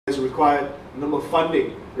required amount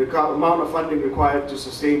of funding required to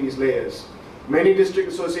sustain these layers. Many district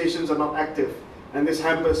associations are not active, and this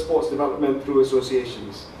hampers sports development through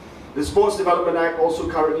associations. The Sports Development Act also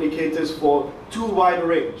currently caters for too wide a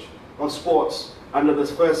range of sports under the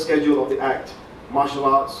first schedule of the Act, martial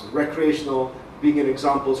arts, recreational being an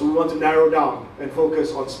example. So we want to narrow down and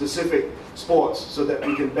focus on specific sports so that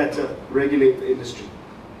we can better regulate the industry.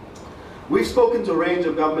 We've spoken to a range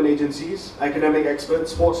of government agencies, academic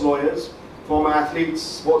experts, sports lawyers, former athletes,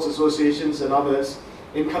 sports associations and others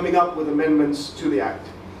in coming up with amendments to the Act.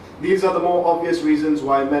 These are the more obvious reasons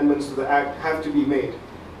why amendments to the Act have to be made.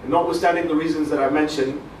 And notwithstanding the reasons that I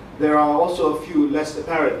mentioned, there are also a few less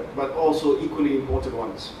apparent but also equally important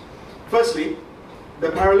ones. Firstly, the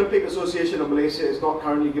Paralympic Association of Malaysia is not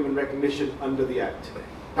currently given recognition under the Act.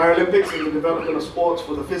 Paralympics and the development of sports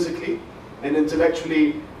for the physically and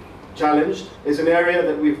intellectually challenged is an area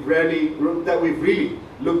that we've really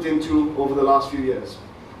looked into over the last few years.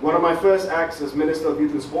 One of my first acts as Minister of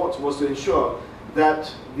Youth and Sports was to ensure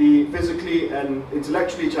that the physically and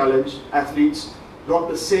intellectually challenged athletes got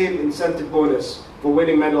the same incentive bonus for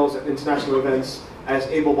winning medals at international events as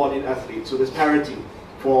able-bodied athletes. So there's parity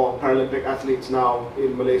for Paralympic athletes now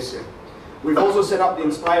in Malaysia. We've also set up the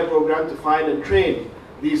Inspire program to find and train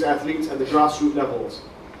these athletes at the grassroots levels.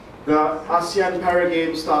 The ASEAN Para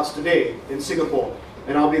Games starts today in Singapore,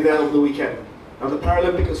 and I'll be there over the weekend. Now, the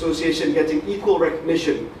Paralympic Association getting equal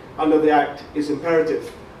recognition under the Act is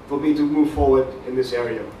imperative for me to move forward in this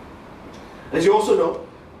area. As you also know,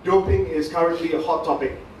 doping is currently a hot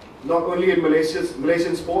topic, not only in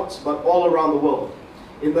Malaysian sports, but all around the world.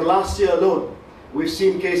 In the last year alone, we've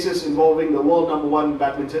seen cases involving the world #1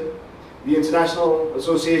 badminton, the International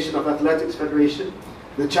Association of Athletics Federation,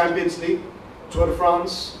 the Champions League, Tour de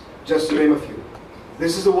France, just to name a few.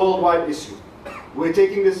 This is a worldwide issue. We're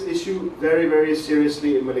taking this issue very, very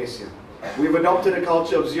seriously in Malaysia. We've adopted a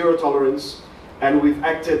culture of zero tolerance, and we've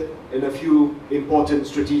acted in a few important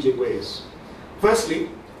strategic ways. Firstly,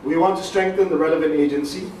 we want to strengthen the relevant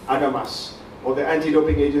agency, ADAMAS, or the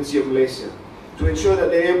Anti-Doping Agency of Malaysia, to ensure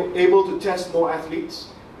that they're able to test more athletes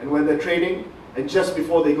and when they're training and just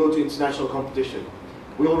before they go to international competition.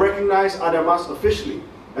 We will recognize ADAMAS officially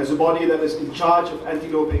as a body that is in charge of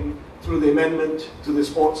anti-doping through the amendment to the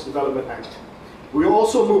Sports Development Act. We will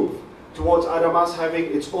also move towards ADAMAS having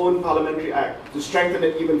its own parliamentary act to strengthen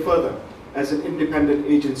it even further as an independent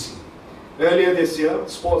agency. Earlier this year,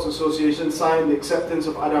 Sports Association signed the acceptance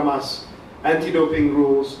of ADAMAS anti-doping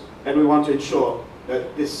rules, and we want to ensure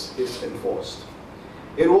that this is enforced.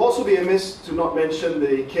 It will also be amiss to not mention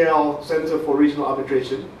the KL Centre for Regional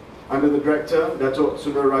Arbitration under the Director, Dato'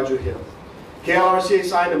 Sundar Raju here. KLRCA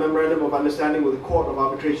signed a Memorandum of Understanding with the Court of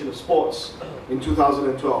Arbitration of Sports in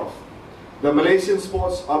 2012. The Malaysian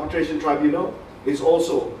Sports Arbitration Tribunal is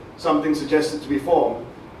also something suggested to be formed,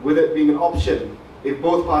 with it being an option if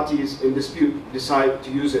both parties in dispute decide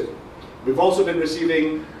to use it. We've also been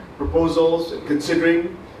receiving proposals and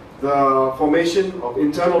considering the formation of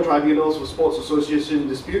internal tribunals for sports association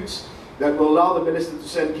disputes that will allow the Minister to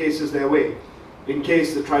send cases their way in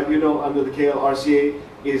case the tribunal under the KLRCA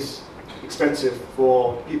is expensive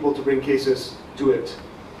for people to bring cases to it.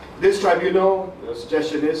 This tribunal, the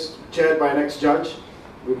suggestion is, chaired by an ex-judge,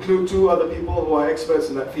 will include 2 other people who are experts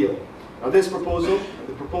in that field. Now this proposal,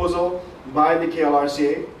 the proposal by the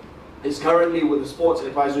KLRCA, is currently with the Sports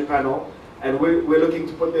Advisory Panel, and we're looking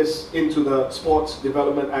to put this into the Sports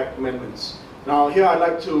Development Act amendments. Now here I'd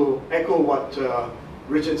like to echo what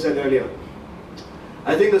Richard said earlier.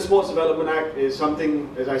 I think the Sports Development Act is something,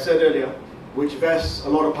 as I said earlier, which vests a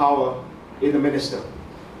lot of power in the Minister.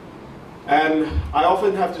 And I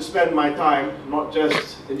often have to spend my time not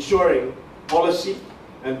just ensuring policy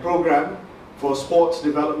and program for sports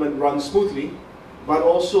development runs smoothly, but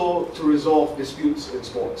also to resolve disputes in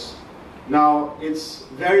sports. Now, it's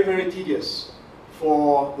very, very tedious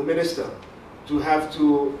for the Minister to have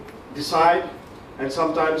to decide and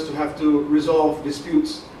sometimes to have to resolve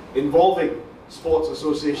disputes involving sports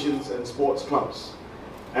associations and sports clubs.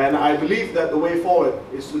 And I believe that the way forward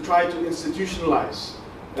is to try to institutionalize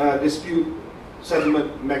a dispute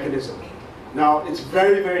settlement mechanism. Now, it's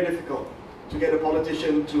very, very difficult to get a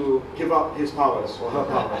politician to give up his powers or her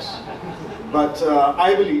powers. But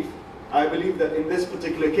I believe that in this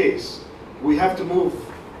particular case, we have to move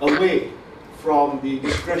away from the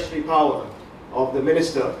discretionary power of the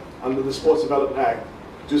Minister under the Sports Development Act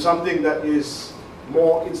to something that is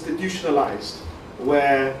more institutionalized,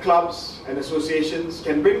 where clubs and associations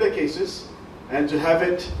can bring their cases and to have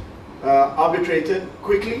it arbitrated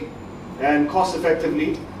quickly and cost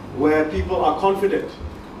effectively, where people are confident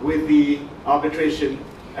with the arbitration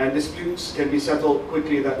and disputes can be settled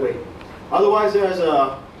quickly that way. Otherwise, there's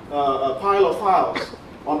a pile of files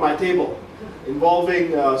on my table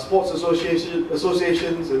involving sports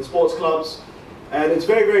associations and sports clubs, and it's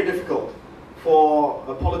very, very difficult for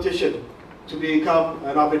a politician to become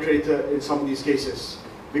an arbitrator in some of these cases.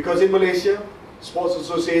 Because in Malaysia, sports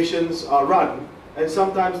associations are run, and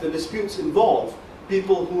sometimes the disputes involve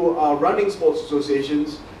people who are running sports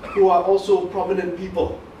associations who are also prominent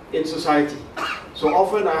people in society. So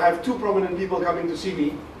often I have two prominent people coming to see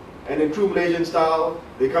me, and in true Malaysian style,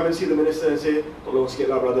 they come and see the minister and say, "Tolong sikit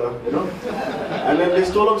lah, brother," you know. And then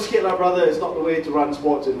this "tolong sikit lah, brother" is not the way to run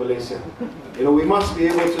sports in Malaysia. You know, we must be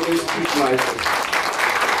able to institutionalize this.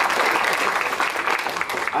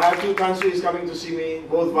 I have two countries coming to see me,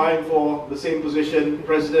 both vying for the same position,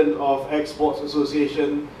 president of X Sports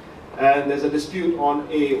Association, and there's a dispute on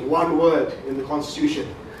one word in the constitution.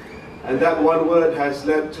 And that one word has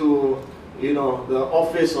led to, you know, the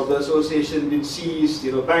office of the association being seized,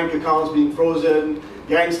 you know, bank accounts being frozen,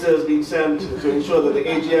 gangsters being sent to ensure that the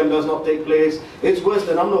AGM does not take place. It's worse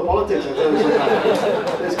than UMNO politics, I tell you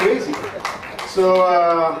sometimes. It's crazy. So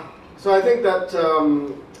I think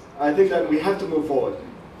that we have to move forward.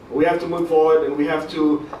 We have to move forward, and we have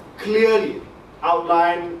to clearly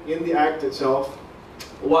outline in the Act itself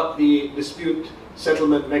what the dispute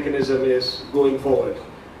settlement mechanism is going forward.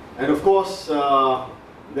 And of course,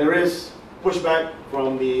 there is pushback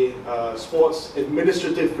from the sports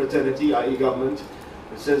administrative fraternity, i.e. government.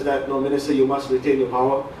 It says that, no, Minister, you must retain your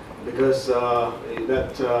power, because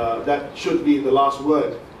that should be the last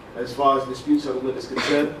word as far as dispute settlement is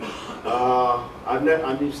concerned.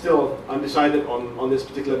 I'm still undecided on this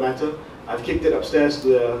particular matter. I've kicked it upstairs to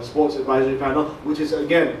the Sports Advisory Panel, which is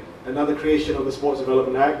again another creation of the Sports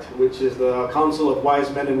Development Act, which is the Council of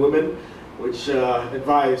Wise Men and Women, which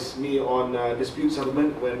advise me on dispute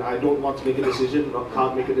settlement when I don't want to make a decision, or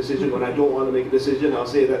can't make a decision. When I don't want to make a decision, I'll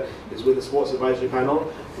say that it's with the Sports Advisory Panel,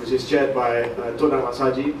 which is chaired by Tun Ahmad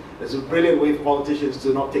Saji. It's a brilliant way for politicians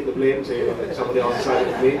to not take the blame, say, you know, somebody else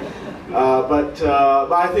decided for me. But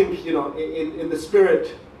I think, you know, in the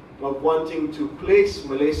spirit of wanting to place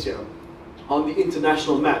Malaysia on the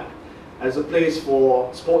international map as a place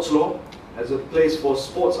for sports law, as a place for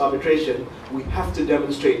sports arbitration, we have to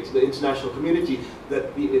demonstrate to the international community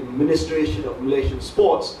that the administration of Malaysian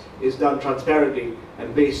sports is done transparently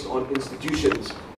and based on institutions